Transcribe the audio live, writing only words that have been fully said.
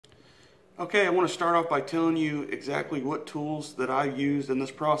Okay, I want to start off by telling you exactly what tools that I used in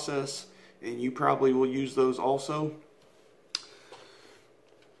this process, and you probably will use those also.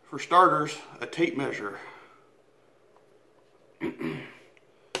 For starters, a tape measure,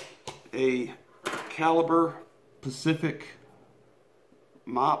 a caliber Pacific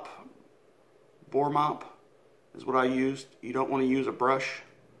mop, bore mop is what I used. You don't want to use a brush.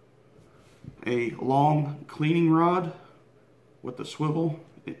 A long cleaning rod with the swivel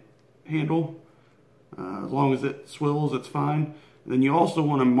handle. As long as it swivels, it's fine. And then you also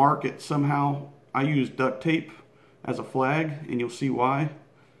want to mark it somehow. I use duct tape as a flag, and you'll see why.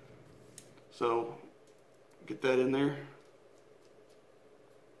 So get that in there.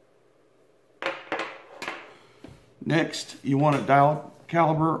 Next, you want a dial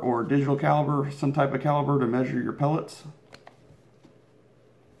caliber or digital caliber, some type of caliber to measure your pellets.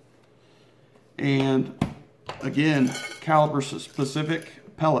 And again, caliber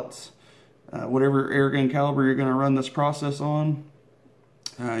specific pellets. Whatever Airgun caliber you're going to run this process on,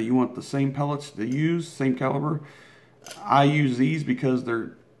 you want the same pellets to use, same caliber. I use these because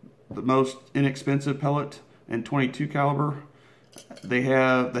they're the most inexpensive pellet and 22 caliber. They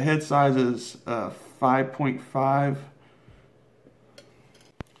have, the head size is 5.5.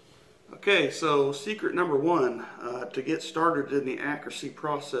 Okay, so secret number one, to get started in the accuracy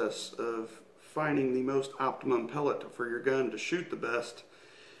process of finding the most optimum pellet for your gun to shoot the best,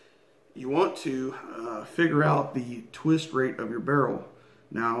 you want to figure out the twist rate of your barrel.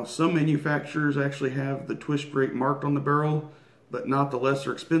 Now, some manufacturers actually have the twist rate marked on the barrel, but not the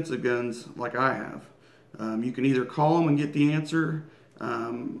lesser expensive guns like I have. You can either call them and get the answer.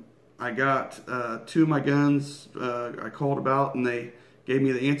 I got two of my guns I called about and they gave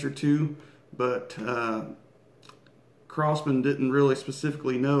me the answer to, but Crossman didn't really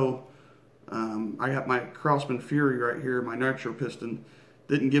specifically know. I got my Crossman Fury right here, my nitro piston.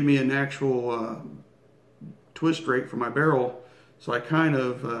 Didn't give me an actual twist rate for my barrel, so I kind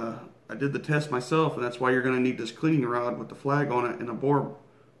of I did the test myself, and that's why you're going to need this cleaning rod with the flag on it and a bore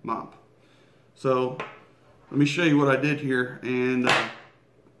mop. So let me show you what I did here, and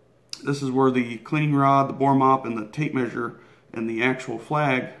this is where the cleaning rod, the bore mop, and the tape measure and the actual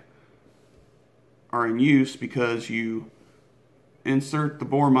flag are in use, because you insert the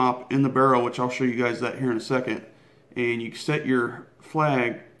bore mop in the barrel, which I'll show you guys that here in a second, and you set your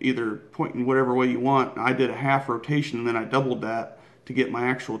flag either pointing whatever way you want. I did a half rotation and then I doubled that to get my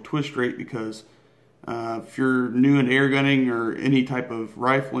actual twist rate, because if you're new in air gunning or any type of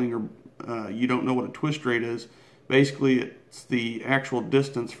rifling, or you don't know what a twist rate is, basically it's the actual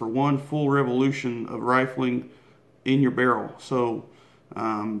distance for one full revolution of rifling in your barrel. So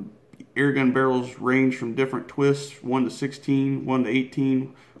air gun barrels range from different twists, 1 to 16, 1 to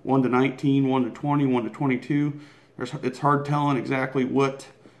 18, 1 to 19, 1 to 20, 1 to 22. It's hard telling exactly what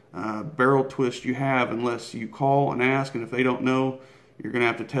barrel twist you have unless you call and ask, and if they don't know, you're going to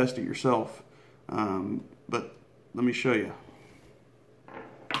have to test it yourself. But let me show you.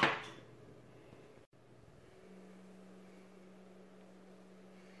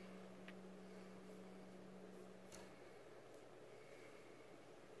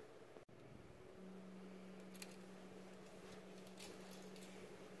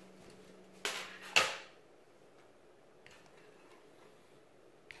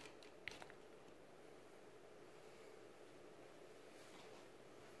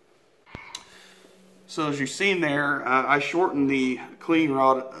 So as you've seen there, I shortened the cleaning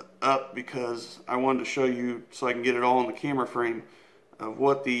rod up because I wanted to show you, so I can get it all in the camera frame, of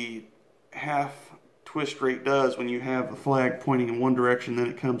what the half twist rate does when you have the flag pointing in one direction, then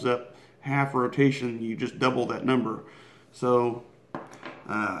it comes up half rotation, you just double that number. So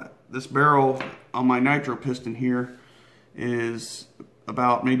this barrel on my nitro piston here is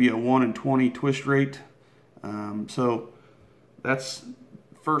about maybe a 1 in 20 twist rate. So that's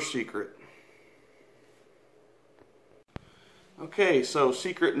first secret. Okay, so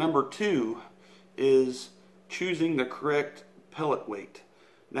secret number two is choosing the correct pellet weight.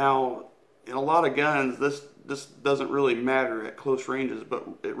 Now, in a lot of guns, this doesn't really matter at close ranges, but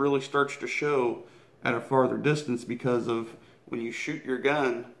it really starts to show at a farther distance, because of when you shoot your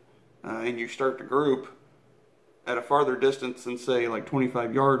gun and you start to group at a farther distance than, say, like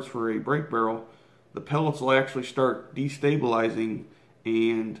 25 yards for a break barrel, the pellets will actually start destabilizing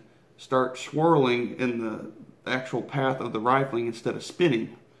and start swirling in the actual path of the rifling instead of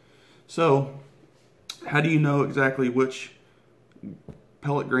spinning. So how do you know exactly which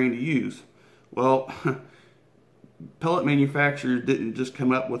pellet grain to use? Well, pellet manufacturers didn't just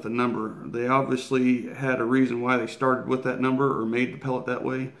come up with a number. They obviously had a reason why they started with that number or made the pellet that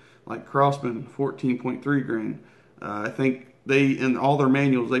way. Like Crossman, 14.3 grain. I think they, in all their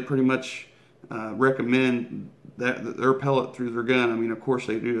manuals, they pretty much recommend that their pellet through their gun. I mean, of course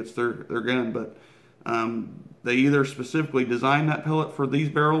they do, it's their gun, but they either specifically designed that pellet for these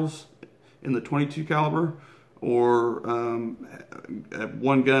barrels in the 22 caliber, or at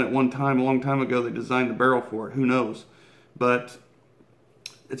one gun at one time, a long time ago, they designed the barrel for it. Who knows? But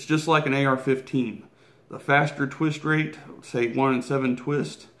it's just like an AR-15. The faster twist rate, say 1 in 7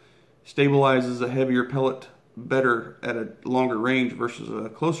 twist, stabilizes a heavier pellet better at a longer range versus a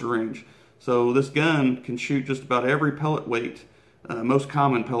closer range. So this gun can shoot just about every pellet weight, most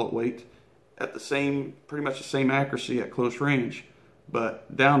common pellet weight, at the same, pretty much the same accuracy at close range.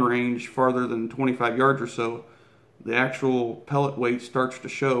 But downrange, farther than 25 yards or so, the actual pellet weight starts to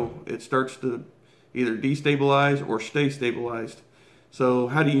show. It starts to either destabilize or stay stabilized. So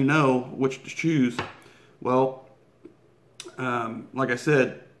how do you know which to choose? Well, like I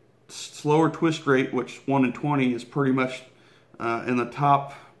said, slower twist rate, which 1 in 20 is pretty much in the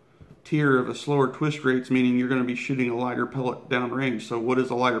top tier of a slower twist rates, meaning you're going to be shooting a lighter pellet downrange. So what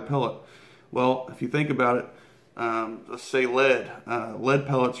is a lighter pellet? Well, if you think about it, let's say lead. Lead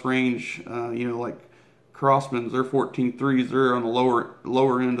pellets range, like Crossman's, they're 14.3s. They're on the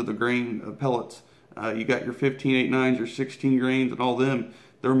lower end of the grain of pellets. You got your 15.89s, your 16 grains, and all them.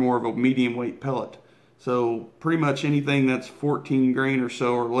 They're more of a medium weight pellet. So pretty much anything that's 14 grain or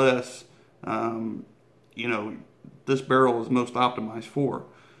so or less, this barrel is most optimized for.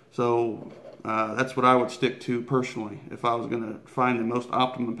 So that's what I would stick to personally if I was going to find the most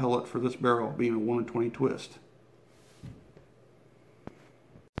optimum pellet for this barrel, being a 1 in 20 twist.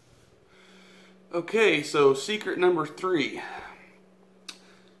 Okay, so secret number 3.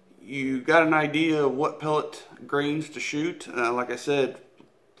 You got an idea of what pellet grains to shoot. Like I said,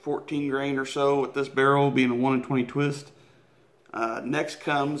 14 grain or so with this barrel, being a 1 in 20 twist. Next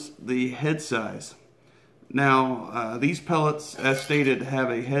comes the head size. Now, these pellets, as stated, have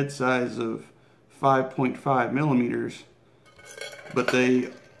a head size of 5.5 millimeters, but they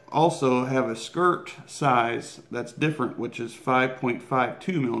also have a skirt size that's different, which is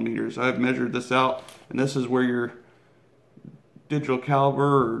 5.52 millimeters. I've measured this out, and this is where your digital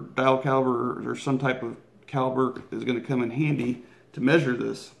caliber or dial caliber or some type of caliber is going to come in handy to measure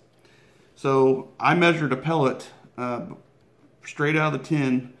this. So I measured a pellet straight out of the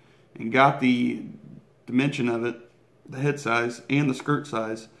tin and got the dimension of it, the head size and the skirt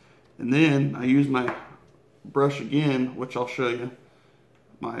size, and then I used my brush again, which I'll show you,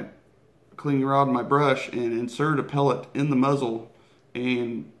 my cleaning rod and my brush, and inserted a pellet in the muzzle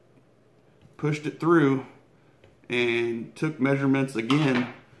and pushed it through and took measurements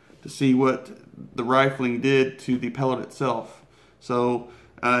again to see what the rifling did to the pellet itself. So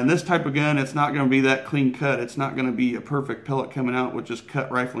in this type of gun, it's not going to be that clean cut. It's not going to be a perfect pellet coming out with just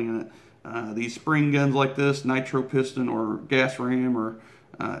cut rifling in it. These spring guns like this, nitro piston or gas ram or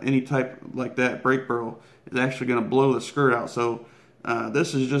any type like that, brake barrel, is actually going to blow the skirt out. So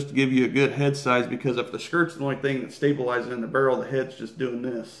this is just to give you a good head size, because if the skirt's the only thing that's stabilizing in the barrel, the head's just doing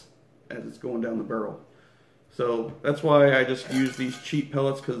this as it's going down the barrel. So that's why I just use these cheap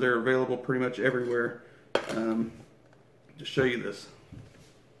pellets, because they're available pretty much everywhere. To show you this.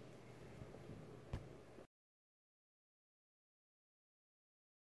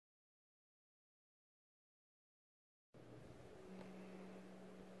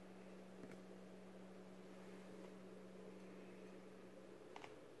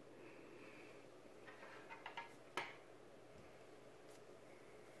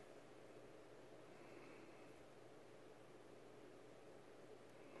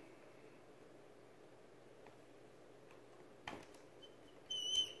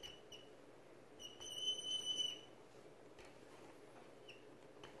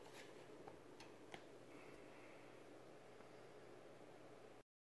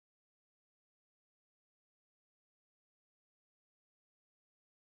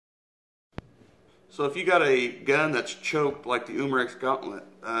 So if you got a gun that's choked like the Umarex Gauntlet,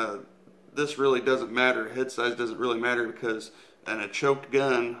 this really doesn't matter. Head size doesn't really matter, because in a choked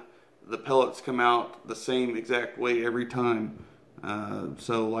gun, the pellets come out the same exact way every time.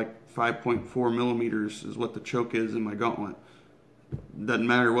 So like 5.4 millimeters is what the choke is in my Gauntlet. Doesn't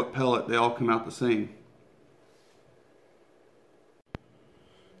matter what pellet, they all come out the same.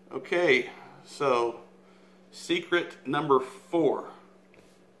 Okay, so secret number 4.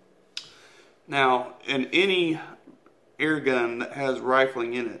 Now, in any air gun that has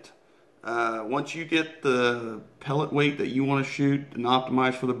rifling in it, once you get the pellet weight that you want to shoot and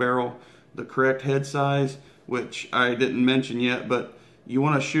optimize for the barrel, the correct head size, which I didn't mention yet, but you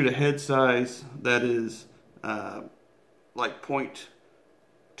want to shoot a head size that is like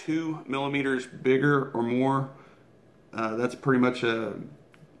 0.2 millimeters bigger or more. That's pretty much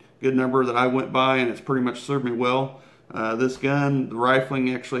good number that I went by, and it's pretty much served me well. This gun, the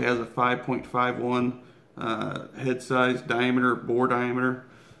rifling actually has a 5.51 head size diameter, bore diameter.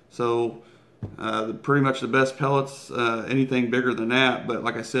 So pretty much the best pellets, anything bigger than that. But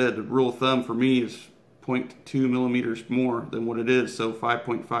like I said, the rule of thumb for me is 0.2 millimeters more than what it is, so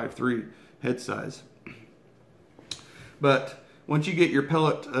 5.53 head size. But once you get your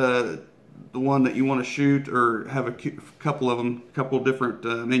pellet, the one that you want to shoot, or have a couple of them, a couple of different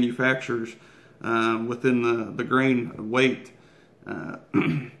manufacturers within the grain weight,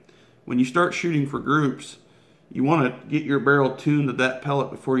 when you start shooting for groups, you want to get your barrel tuned to that pellet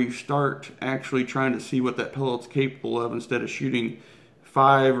before you start actually trying to see what that pellet's capable of, instead of shooting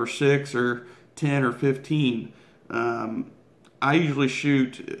 5 or 6 or 10 or 15. I usually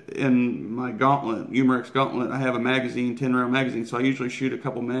shoot in my gauntlet, Umarex gauntlet. I have a magazine, 10-round magazine, so I usually shoot a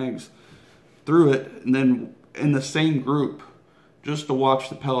couple mags through it, and then in the same group, just to watch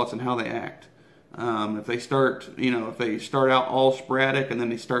the pellets and how they act. If they start, if they start out all sporadic and then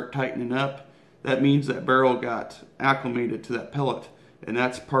they start tightening up, that means that barrel got acclimated to that pellet, and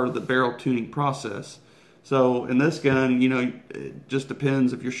that's part of the barrel tuning process. So in this gun, it just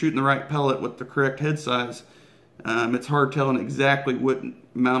depends. If you're shooting the right pellet with the correct head size, it's hard telling exactly what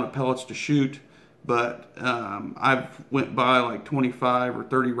amount of pellets to shoot, but I've went by like 25 or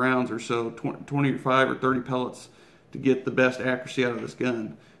 30 rounds or so, 25 or 30 pellets to get the best accuracy out of this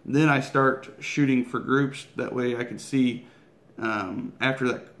gun. And then I start shooting for groups. That way I can see after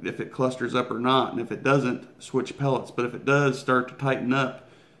that if it clusters up or not, and if it doesn't, switch pellets. But if it does start to tighten up,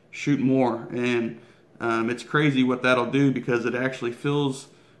 shoot more. And it's crazy what that'll do, because it actually fills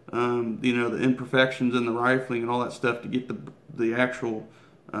the imperfections in the rifling and all that stuff to get the actual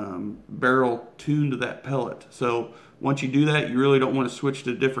barrel tuned to that pellet. So once you do that, you really don't want to switch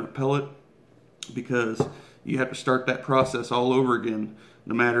to a different pellet, because you have to start that process all over again.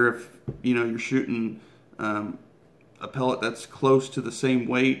 No matter if you're shooting a pellet that's close to the same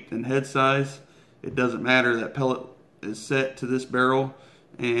weight and head size, it doesn't matter. That pellet is set to this barrel,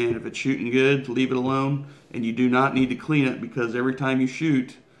 and if it's shooting good, leave it alone. And you do not need to clean it, because every time you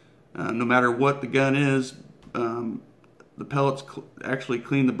shoot, no matter what the gun is, the pellets actually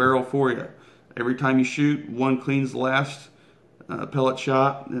clean the barrel for you. Every time you shoot, one cleans the last pellet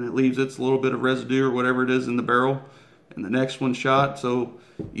shot, and it leaves its little bit of residue or whatever it is in the barrel, and the next one shot. So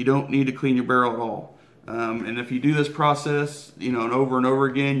you don't need to clean your barrel at all. And if you do this process, and over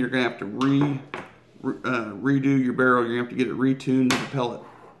again, you're going to have to redo your barrel. You're going to have to get it retuned to the pellet.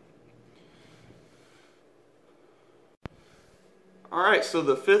 Alright, so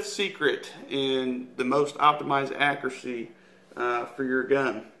the fifth secret in the most optimized accuracy for your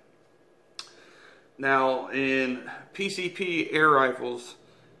gun. Now, in PCP air rifles,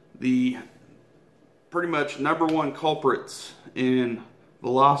 the pretty much #1 culprits in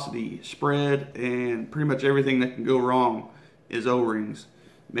velocity, spread, and pretty much everything that can go wrong is O-rings.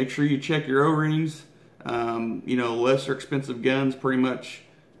 Make sure you check your O-rings. Lesser expensive guns pretty much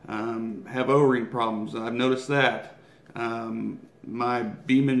have O-ring problems. I've noticed that. My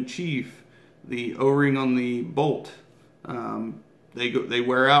Beeman Chief, the O-ring on the bolt, they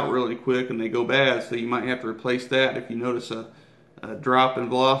wear out really quick and they go bad, so you might have to replace that if you notice a drop in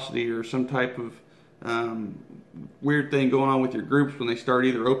velocity or some type of weird thing going on with your groups when they start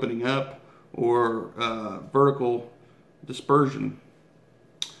either opening up or vertical dispersion.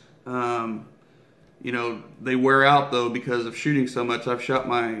 They wear out though because of shooting so much. I've shot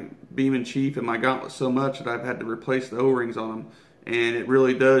my Beeman Chief and my Gauntlet so much that I've had to replace the O-rings on them, and it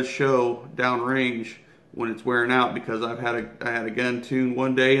really does show downrange when it's wearing out, because I had a gun tuned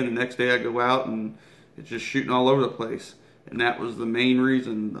one day and the next day I go out and it's just shooting all over the place. And that was the main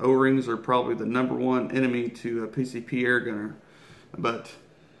reason. O-rings are probably the #1 enemy to a PCP air gunner. But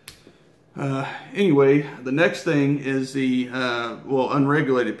anyway, the next thing is the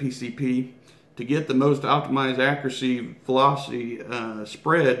unregulated PCP. To get the most optimized accuracy, velocity,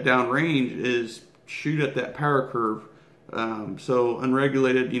 spread downrange is shoot at that power curve. So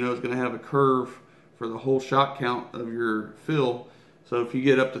unregulated, is going to have a curve for the whole shot count of your fill. So if you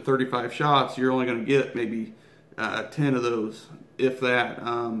get up to 35 shots, you're only going to get maybe 10 of those, if that.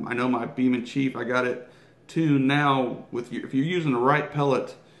 I know my Beeman Chief, I got it tuned now. If you're using the right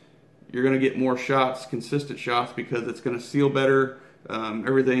pellet, you're going to get more shots, consistent shots, because it's going to seal better.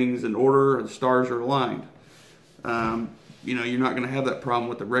 Everything's in order, the stars are aligned. You're not going to have that problem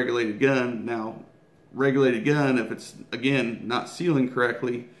with the regulated gun. Now, regulated gun, if it's, again, not sealing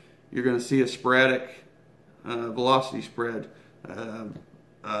correctly, you're going to see a sporadic velocity spread. An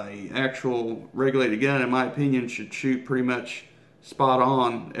actual regulated gun, in my opinion, should shoot pretty much spot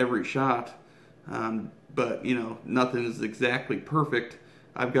on every shot. But nothing is exactly perfect.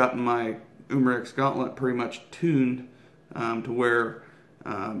 I've gotten my Umarex gauntlet pretty much tuned to where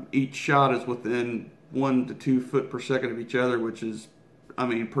each shot is within 1 to 2 foot per second of each other, which is, I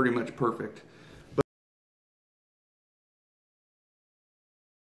mean, pretty much perfect.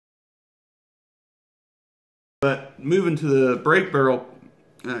 But moving to the break barrel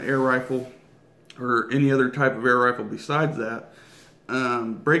air rifle, or any other type of air rifle besides that,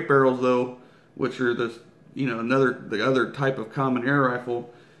 break barrels though, which are the the other type of common air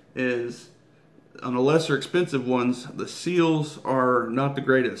rifle, is on the lesser expensive ones. The seals are not the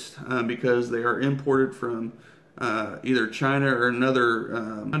greatest because they are imported from either China or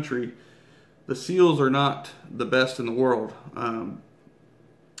another country. The seals are not the best in the world,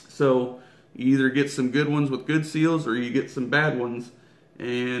 so you either get some good ones with good seals or you get some bad ones,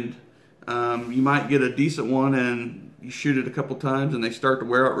 and you might get a decent one and you shoot it a couple times and they start to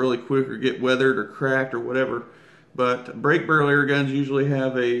wear out really quick or get weathered or cracked or whatever. But break barrel air guns usually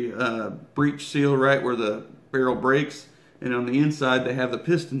have a breech seal right where the barrel breaks, and on the inside they have the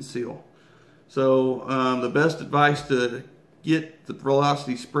piston seal. So the best advice to get the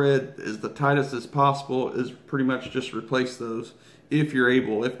velocity spread as the tightest as possible is pretty much just replace those if you're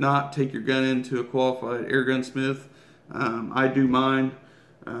able. If not, take your gun into a qualified air gunsmith. I do mine.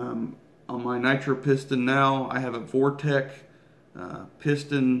 On my nitro piston now, I have a Vortec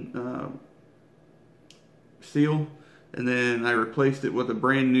piston seal, and then I replaced it with a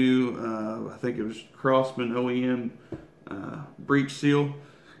brand new, I think it was Crosman OEM breech seal,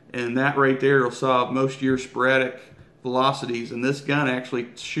 and that right there will solve most of your sporadic velocities. And this gun actually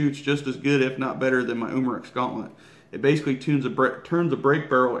shoots just as good, if not better, than my Umarex gauntlet. It basically turns a break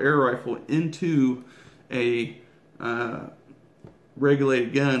barrel air rifle into a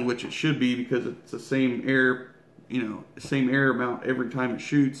regulated gun, which it should be because it's the same air, same air amount every time it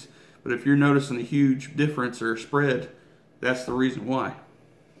shoots. But if you're noticing a huge difference or spread, that's the reason why.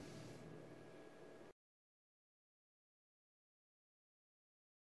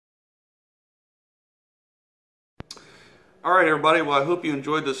 Alright everybody, well I hope you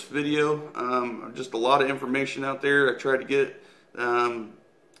enjoyed this video. Just a lot of information out there. I tried to get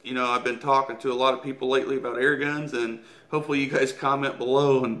I've been talking to a lot of people lately about air guns, and hopefully you guys comment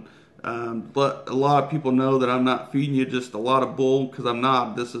below and let a lot of people know that I'm not feeding you just a lot of bull, because I'm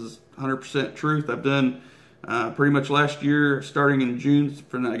not. This is 100% truth. I've done pretty much last year, starting in June,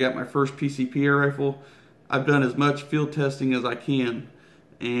 when I got my first PCP air rifle, I've done as much field testing as I can.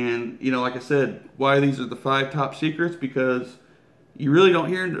 And like I said, why these are the 5 top secrets, because you really don't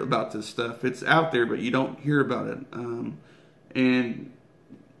hear about this stuff. It's out there, but you don't hear about it. And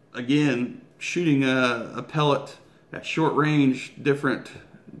again, shooting a pellet at short range, different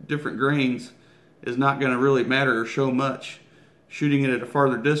grains, is not going to really matter or show much. Shooting it at a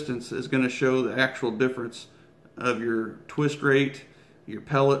farther distance is going to show the actual difference of your twist rate, your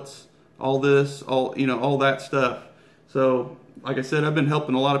pellets, all that stuff. So like I said, I've been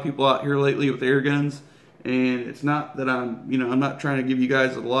helping a lot of people out here lately with air guns, and it's not that I'm not trying to give you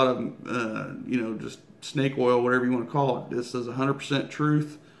guys a lot of just snake oil, whatever you want to call it. This is 100%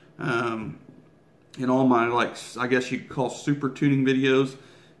 truth. In all my, I guess you could call super tuning videos,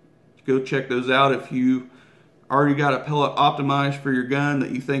 go check those out. If you already got a pellet optimized for your gun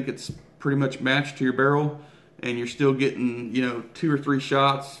that you think it's pretty much matched to your barrel, and you're still getting 2 or 3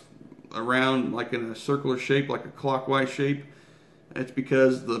 shots around like in a circular shape, like a clockwise shape, it's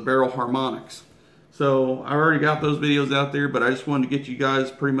because the barrel harmonics. So I already got those videos out there, but I just wanted to get you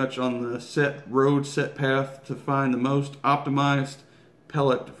guys pretty much on the set path to find the most optimized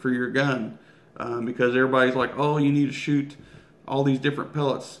pellet for your gun, because everybody's like, oh, you need to shoot all these different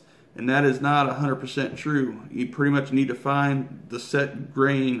pellets, and that is not 100% true. You pretty much need to find the set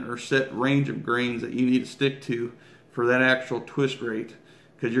grain or set range of grains that you need to stick to for that actual twist rate,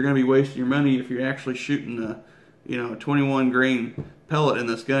 because you're going to be wasting your money if you're actually shooting a 21 grain pellet in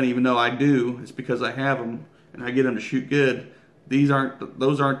this gun. Even though I do, it's because I have them and I get them to shoot good. Those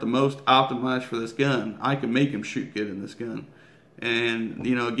aren't the most optimized for this gun. I can make them shoot good in this gun, and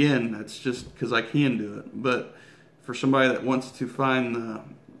again, that's just because I can do it. But for somebody that wants to find the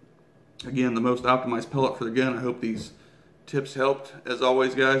most optimized pellet for the gun, I hope these tips helped. As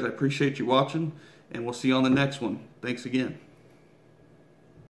always, guys, I appreciate you watching, and we'll see you on the next one. Thanks again.